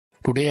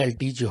Today I'll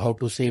teach you how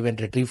to save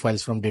and retrieve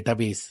files from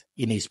database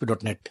in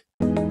ASP.NET.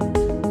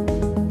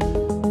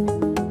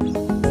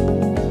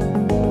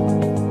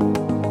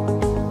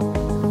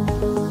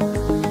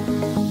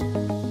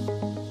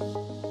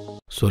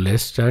 So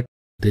let's start.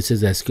 This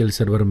is SQL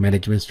Server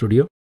Management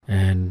Studio,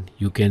 and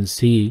you can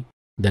see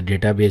the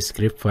database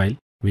script file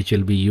which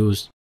will be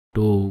used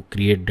to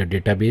create the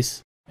database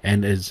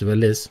and as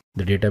well as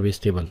the database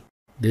table.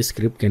 This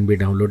script can be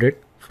downloaded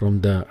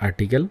from the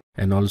article,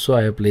 and also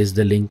I have placed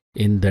the link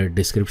in the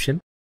description.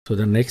 So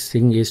the next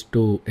thing is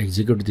to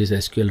execute this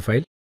SQL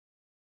file.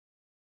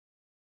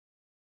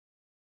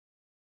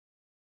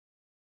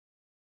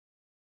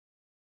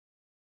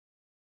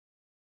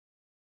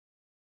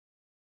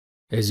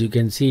 As you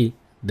can see,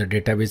 the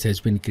database has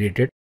been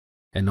created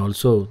and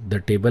also the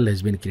table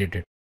has been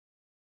created.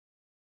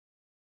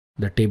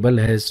 The table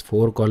has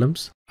 4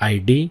 columns: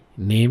 ID,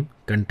 name,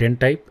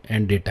 content type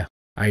and data.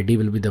 ID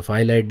will be the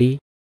file ID,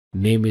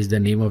 name is the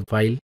name of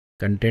file,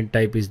 content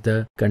type is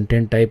the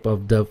content type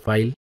of the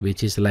file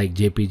which is like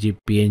JPG,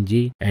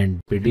 PNG and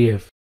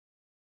PDF.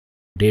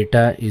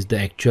 Data is the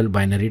actual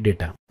binary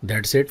data.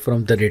 That's it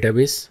from the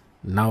database.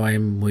 Now I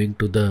am moving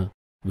to the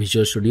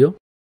Visual Studio,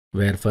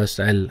 where first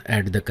I'll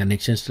add the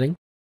connection string.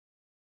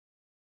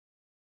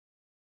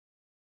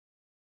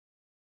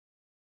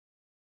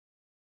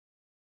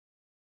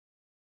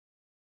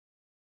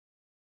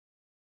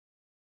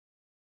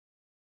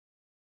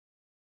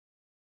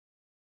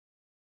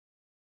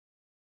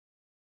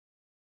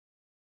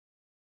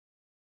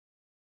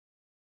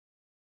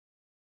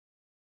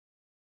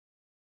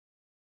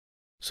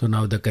 So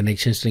now the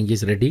connection string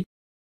is ready.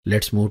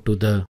 Let's move to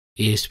the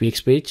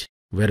ASPX page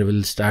where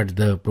we'll start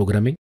the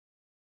programming.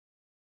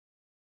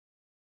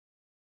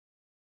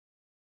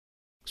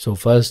 So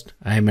first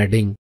I am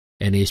adding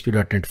an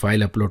ASP.NET file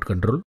upload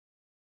control.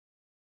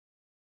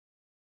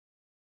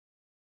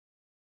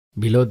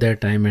 Below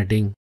that I am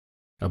adding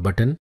a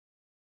button.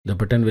 The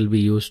button will be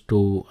used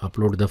to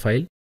upload the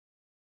file.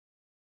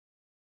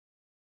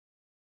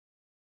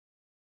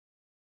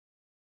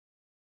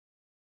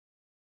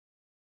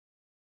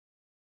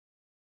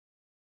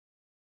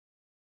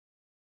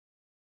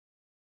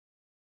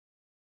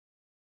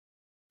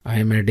 I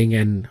am adding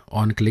an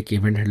on-click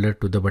event handler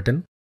to the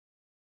button.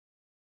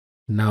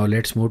 Now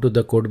let's move to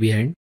the code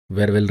behind,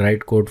 where we'll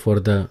write code for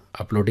the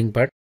uploading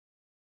part.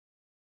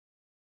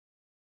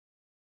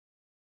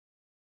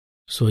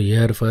 So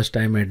here first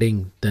I am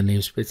adding the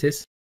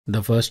namespaces.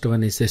 The first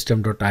one is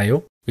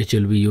system.io, which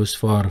will be used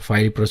for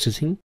file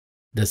processing.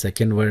 The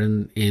second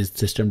one is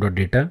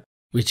system.data,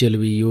 which will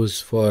be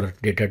used for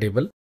data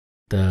table.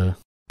 The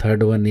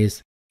third one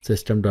is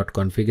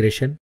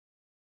system.configuration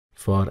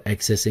for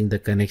accessing the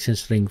connection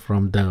string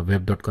from the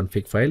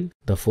Web.config file.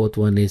 The fourth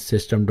one is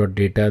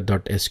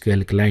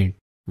system.data.sql client,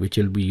 which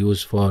will be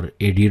used for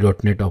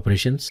AD.NET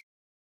operations.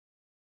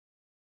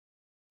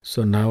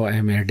 So now I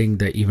am adding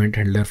the event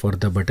handler for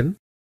the button.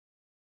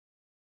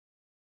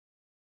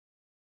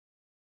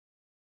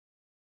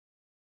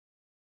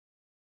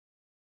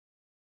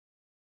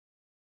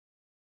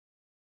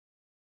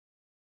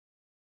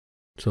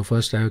 So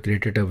first I have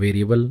created a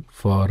variable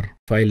for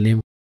file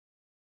name.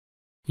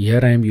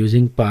 Here I am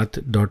using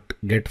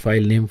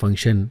path.getFileName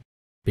function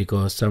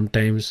because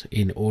sometimes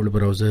in old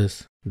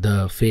browsers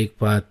the fake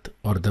path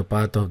or the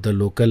path of the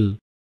local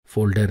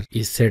folder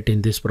is set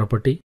in this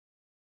property.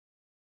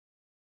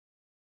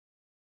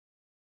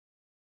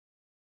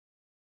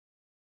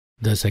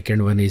 The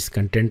second one is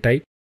content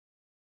type.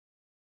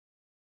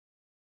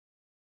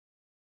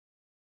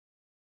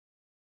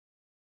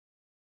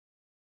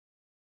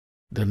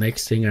 The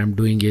next thing I am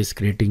doing is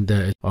creating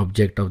the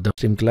object of the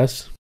stream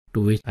class, to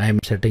which I am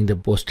setting the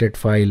posted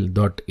file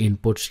dot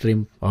input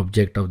stream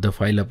object of the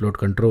file upload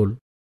control.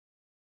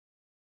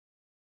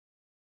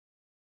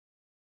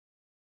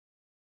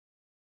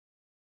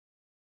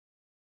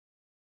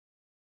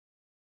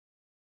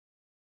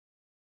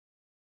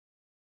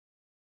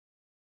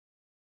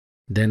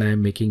 Then I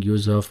am making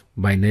use of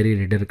binary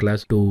reader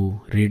class to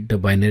read the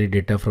binary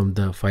data from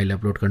the file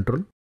upload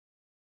control.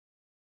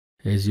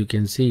 As you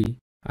can see,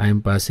 I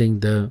am passing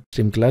the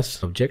stream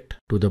class object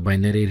to the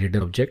binary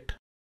reader object.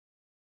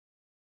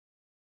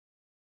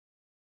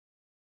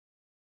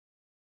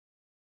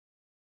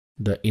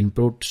 The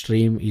input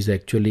stream is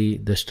actually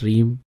the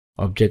stream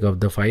object of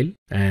the file,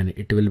 and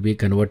it will be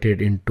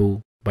converted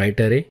into byte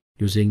array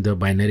using the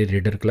binary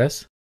reader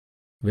class.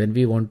 When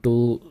we want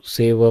to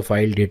save a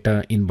file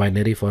data in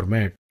binary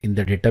format in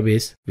the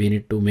database, we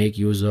need to make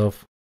use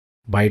of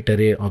byte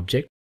array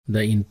object.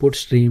 The input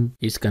stream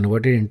is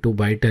converted into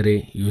byte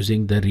array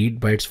using the read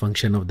bytes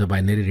function of the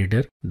binary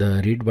reader.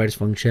 The read bytes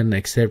function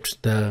accepts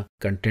the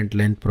content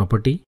length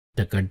property.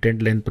 The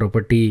content length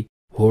property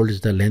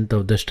holds the length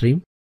of the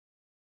stream.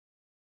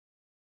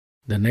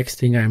 The next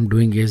thing I am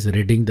doing is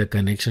reading the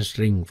connection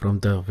string from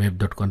the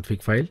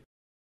web.config file.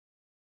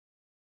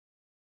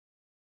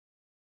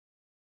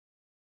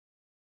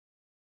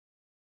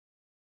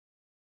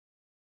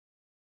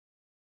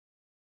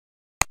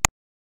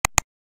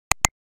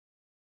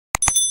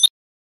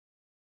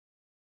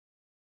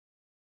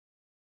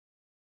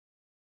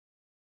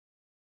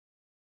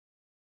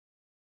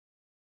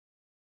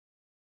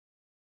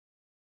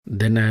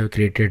 Then I have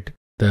created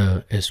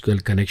the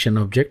SQL connection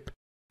object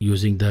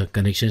using the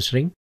connection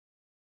string.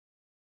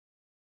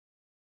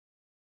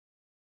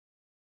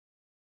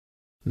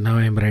 Now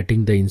I am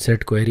writing the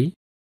insert query,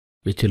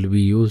 which will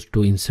be used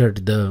to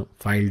insert the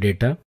file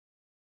data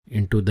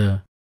into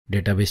the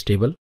database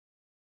table.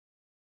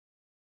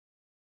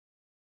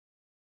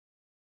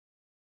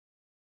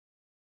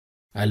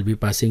 I'll be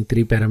passing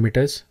three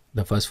parameters.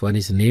 The first one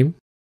is name,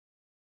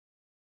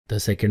 the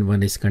second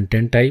one is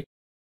content type,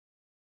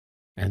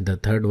 and the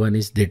third one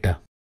is data.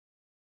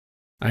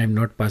 I am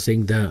not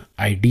passing the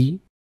ID,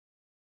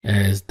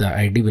 as the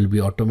ID will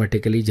be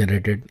automatically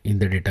generated in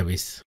the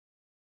database.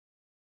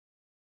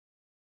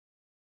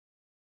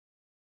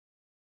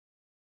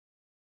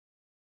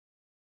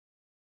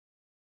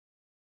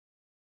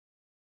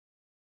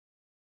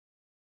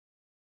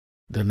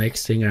 The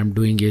next thing I'm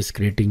doing is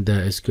creating the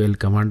SQL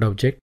command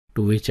object,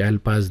 to which I'll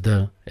pass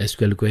the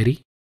SQL query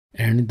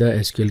and the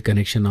SQL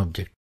connection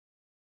object.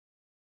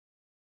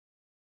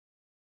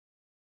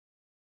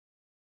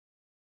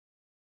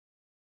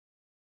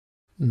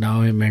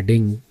 Now I'm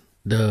adding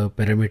the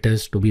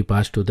parameters to be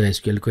passed to the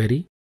SQL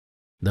query.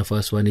 The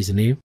first one is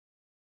name,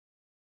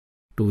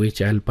 to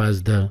which I'll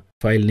pass the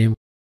file name.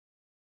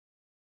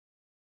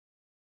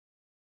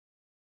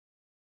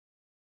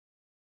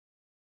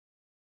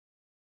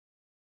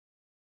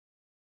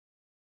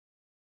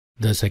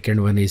 The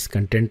second one is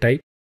content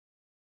type.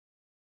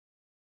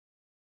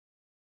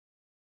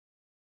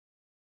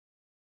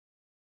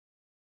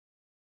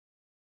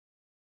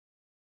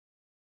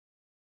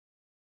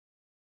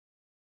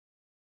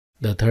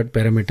 The third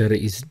parameter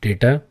is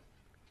data,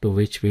 to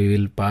which we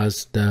will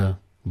pass the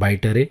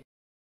byte array.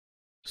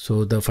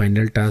 So the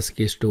final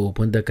task is to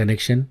open the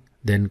connection,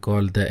 then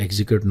call the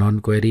execute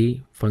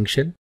non-query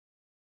function,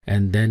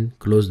 and then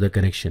close the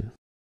connection,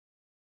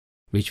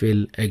 which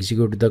will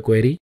execute the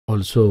query,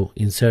 also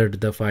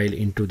insert the file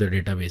into the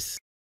database.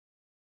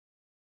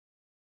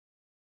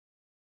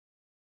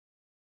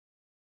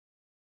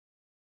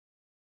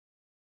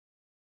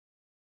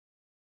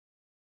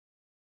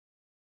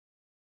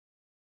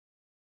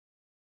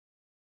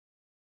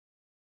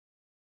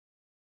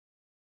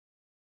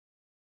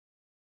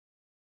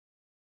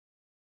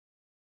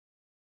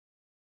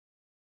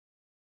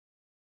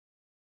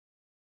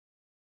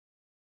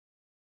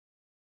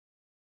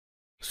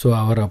 So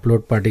our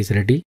upload part is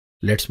ready.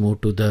 Let's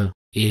move to the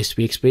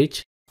ASPX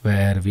page,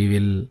 where we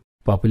will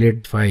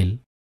populate file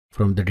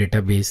from the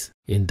database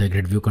in the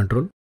GridView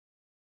control.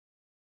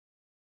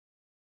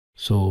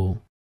 So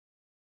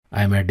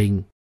I'm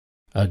adding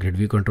a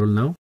GridView control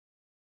now.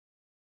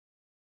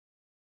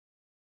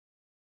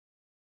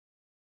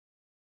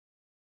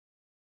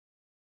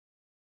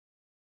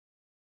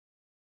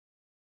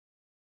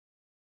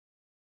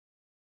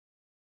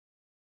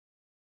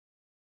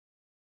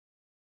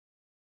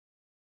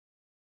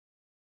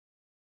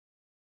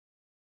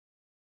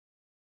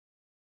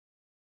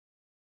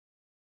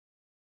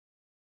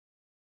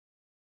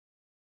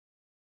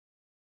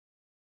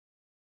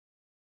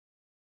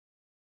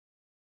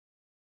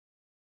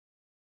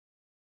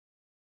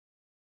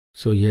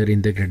 So here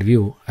in the grid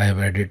view, I have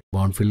added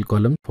bound field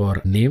column for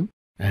name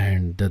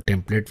and the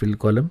template field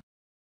column.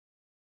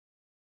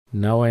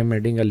 Now I am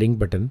adding a link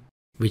button,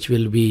 which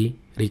will be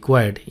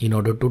required in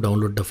order to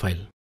download the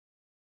file.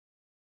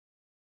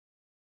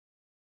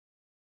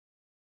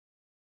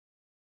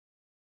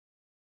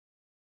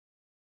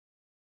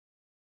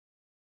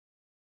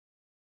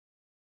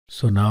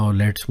 So now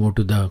let's move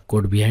to the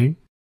code behind,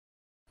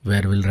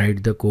 where we'll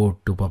write the code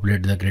to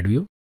populate the grid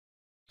view.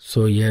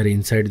 So here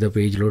inside the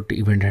page load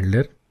event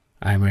handler,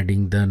 I am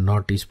adding the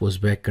not is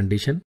postback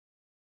condition.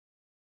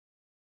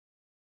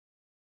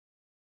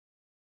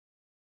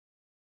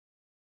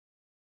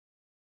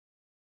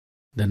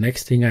 The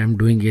next thing I am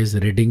doing is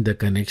reading the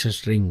connection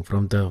string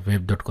from the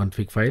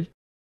Web.config file.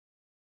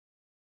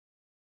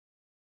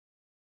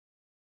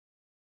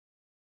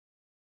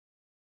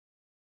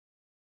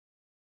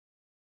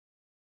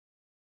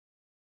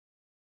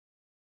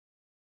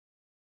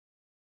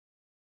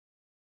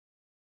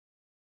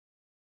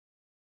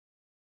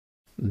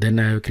 Then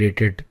I have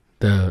created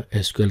the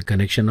SQL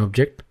connection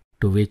object,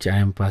 to which I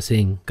am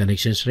passing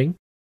connection string.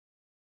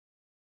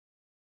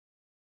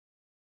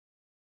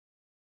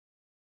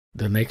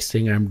 The next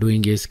thing I am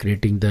doing is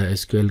creating the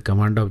SQL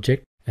command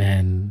object,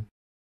 and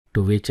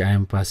to which I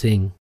am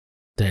passing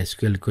the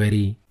SQL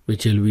query,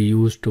 which will be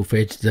used to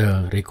fetch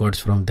the records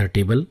from the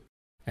table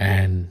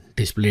and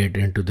display it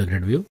into the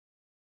grid view.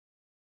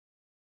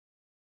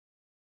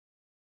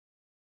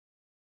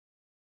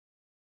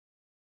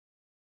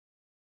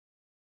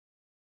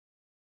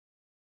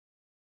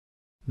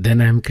 Then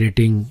I am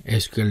creating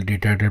SQL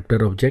data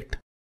adapter object,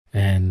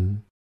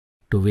 and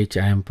to which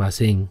I am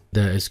passing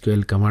the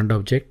SQL command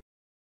object.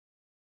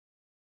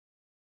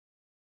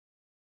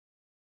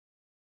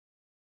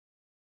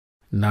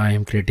 Now I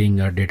am creating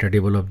a data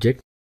table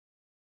object.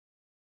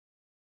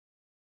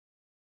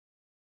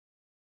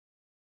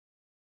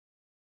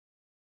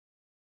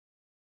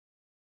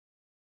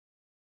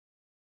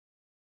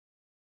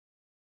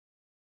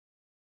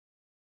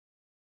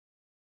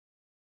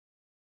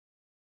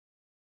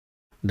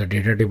 The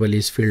data table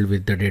is filled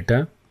with the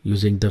data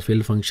using the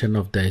fill function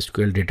of the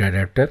SQL data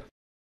adapter.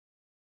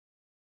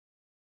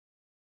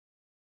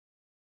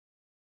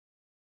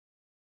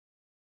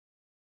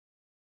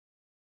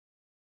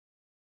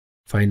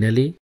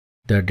 Finally,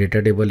 the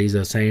data table is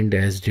assigned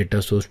as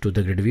data source to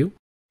the GridView,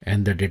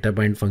 and the data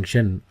bind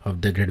function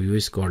of the GridView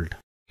is called.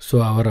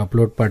 So our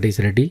upload part is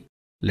ready.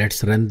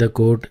 Let's run the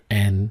code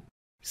and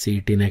see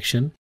it in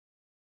action.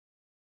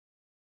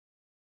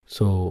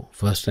 So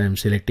first I am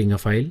selecting a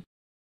file.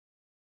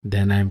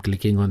 Then I am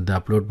clicking on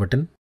the upload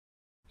button.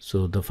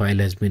 So the file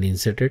has been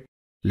inserted.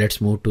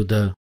 Let's move to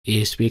the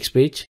ASPX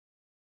page.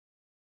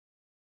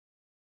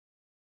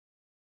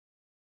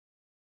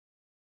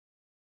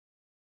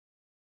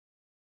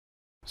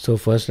 So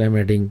first I am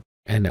adding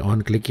an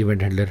on-click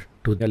event handler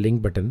to the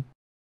link button.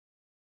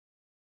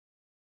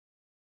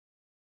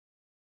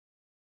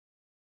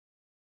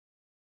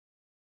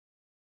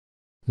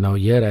 Now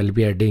here I'll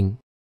be adding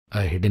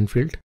a hidden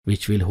field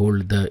which will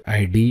hold the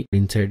ID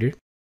inside it.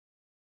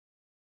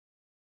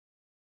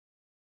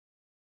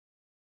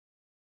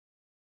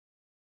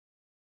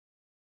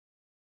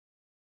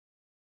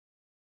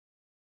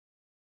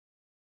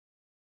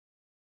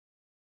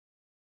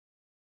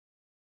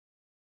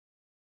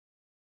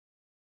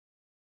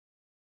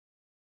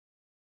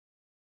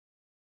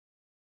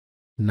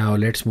 Now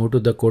let's move to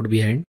the code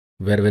behind,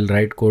 where we'll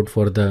write code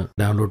for the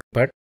download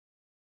part.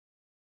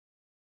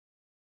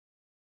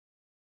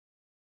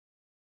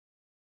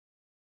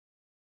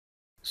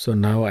 So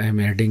now I am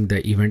adding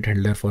the event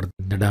handler for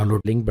the download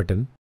link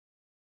button.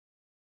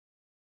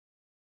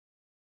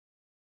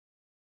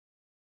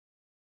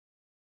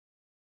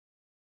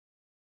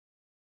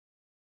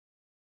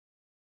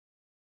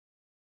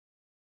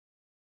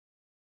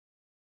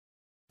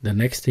 The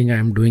next thing I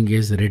am doing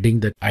is reading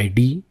the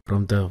ID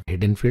from the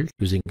hidden field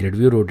using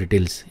GridView row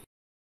details.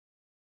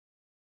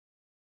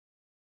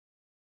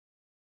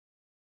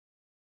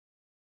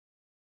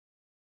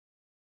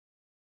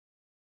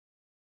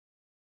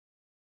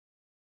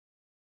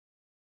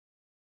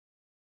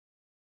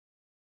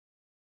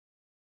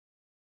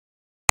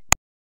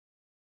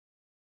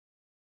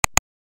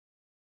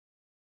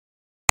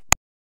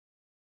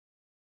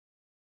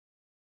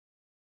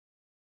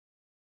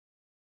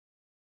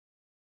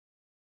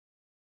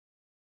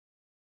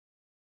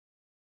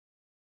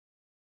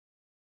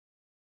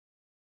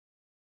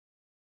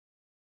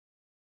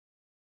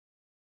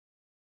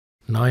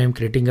 Now I am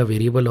creating a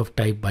variable of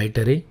type byte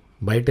array.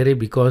 Byte array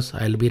because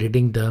I'll be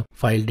reading the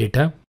file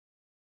data.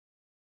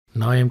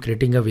 Now I am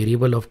creating a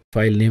variable of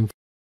file name.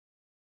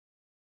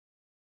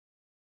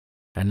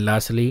 And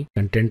lastly,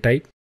 content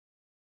type.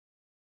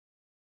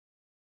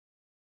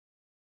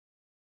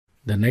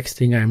 The next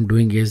thing I am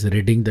doing is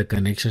reading the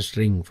connection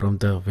string from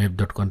the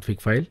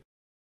Web.config file.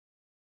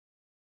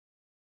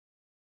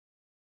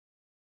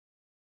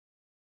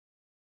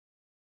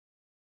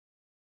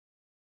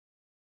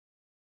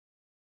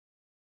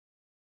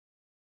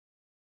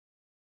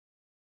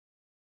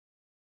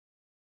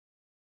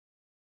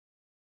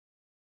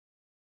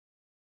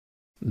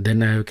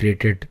 Then I have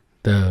created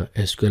the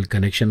SQL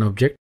connection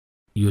object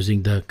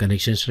using the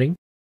connection string.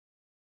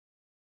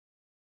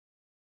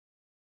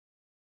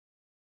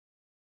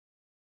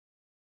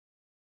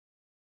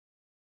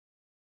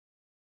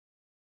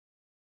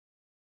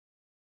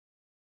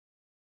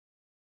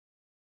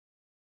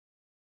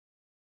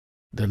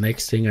 The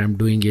next thing I'm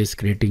doing is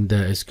creating the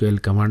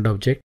SQL command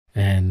object,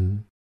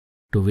 and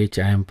to which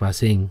I am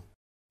passing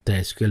the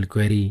SQL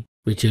query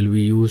which will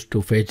be used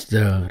to fetch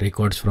the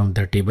records from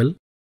the table.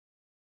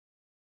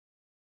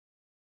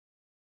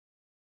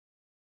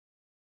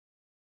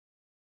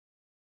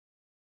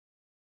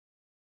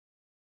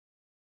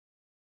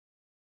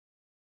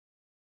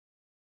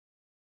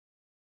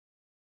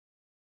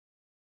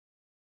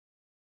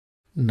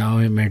 Now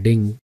I'm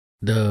adding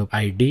the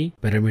ID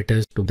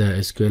parameters to the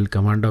SQL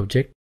command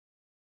object.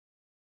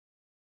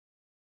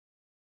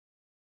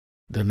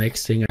 The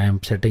next thing I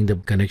am setting the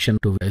connection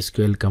to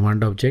SQL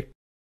command object.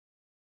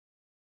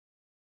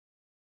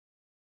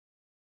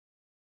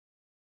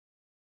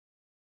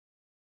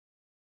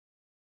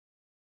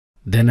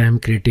 Then I am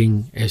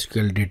creating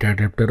SQL data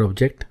adapter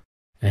object,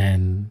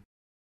 and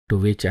to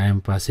which I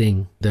am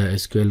passing the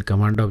SQL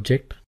command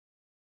object.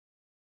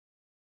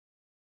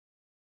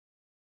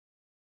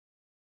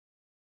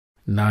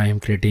 Now I am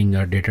creating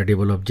a data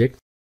table object.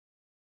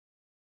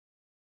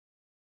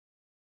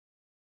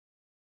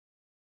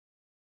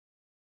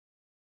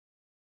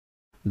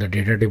 The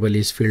data table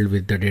is filled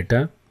with the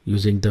data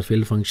using the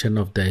fill function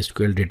of the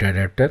SQL data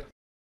adapter.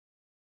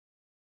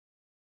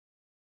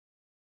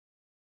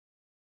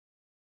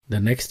 The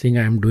next thing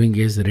I am doing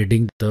is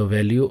reading the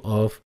value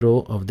of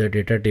row of the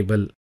data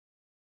table.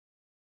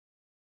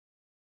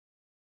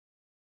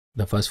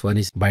 The first one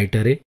is byte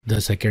array.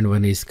 The second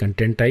one is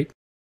content type.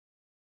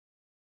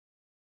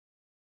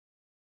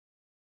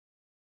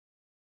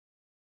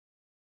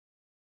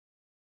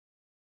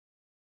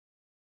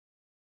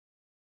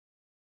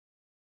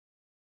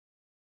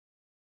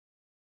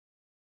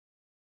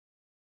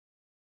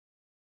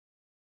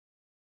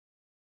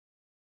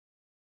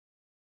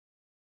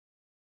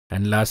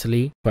 and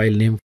lastly file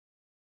name.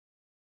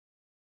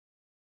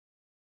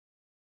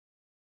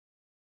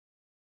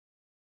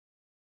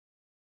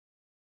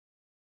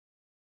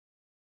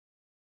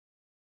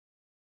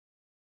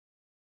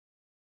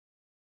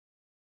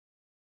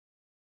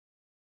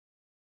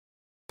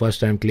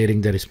 First I am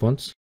clearing the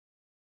response.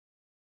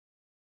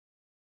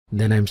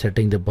 Then I am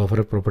setting the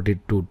buffer property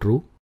to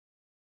true.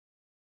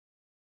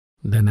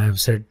 Then I have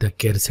set the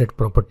char set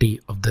property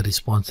of the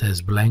response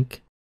as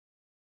blank.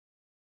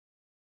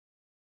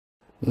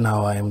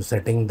 Now I am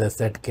setting the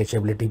set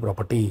cacheability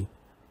property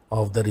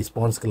of the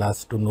response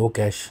class to no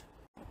cache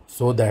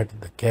so that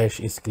the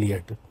cache is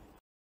cleared.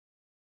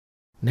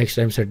 Next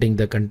I am setting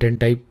the content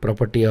type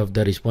property of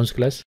the response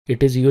class.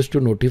 It is used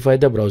to notify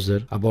the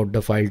browser about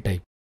the file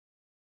type.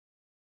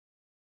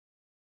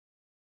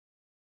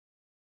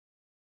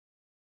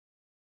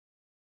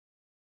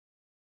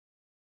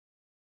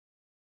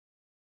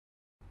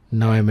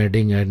 Now I am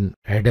adding an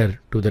header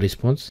to the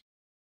response.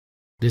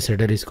 This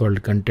header is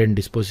called content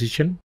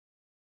disposition.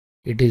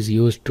 It is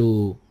used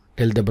to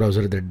tell the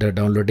browser that the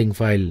downloading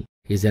file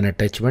is an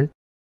attachment,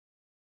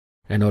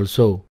 and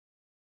also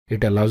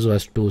it allows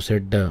us to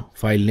set the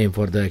file name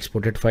for the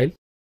exported file.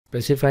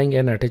 Specifying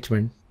an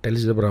attachment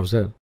tells the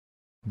browser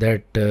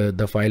that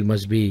the file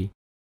must be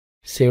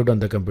saved on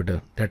the computer.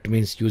 That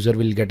means user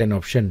will get an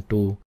option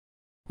to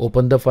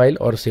open the file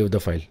or save the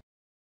file.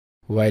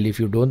 While if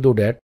you don't do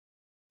that,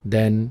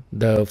 then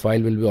the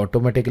file will be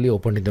automatically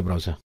opened in the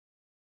browser.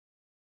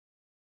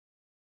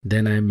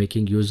 Then I am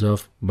making use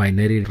of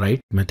binary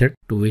write method,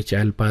 to which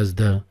I'll pass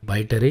the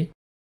byte array,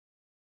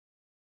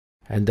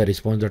 and the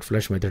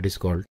response.flush method is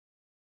called,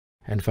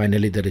 and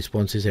finally the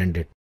response is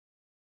ended.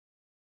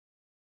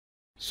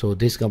 So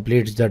this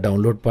completes the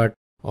download part,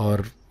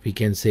 or we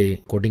can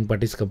say coding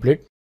part is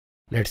complete.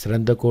 Let's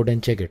run the code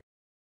and check it.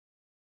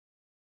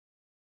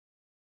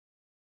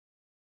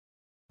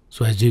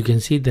 So as you can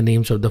see, the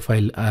names of the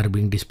file are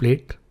being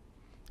displayed,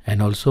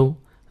 and also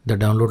the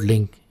download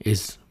link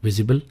is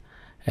visible,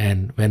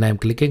 and when I am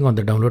clicking on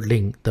the download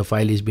link, the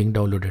file is being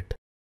downloaded.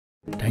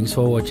 Thanks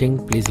for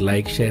watching. Please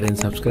like, share and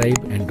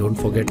subscribe, and don't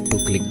forget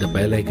to click the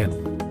bell icon.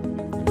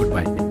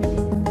 Goodbye.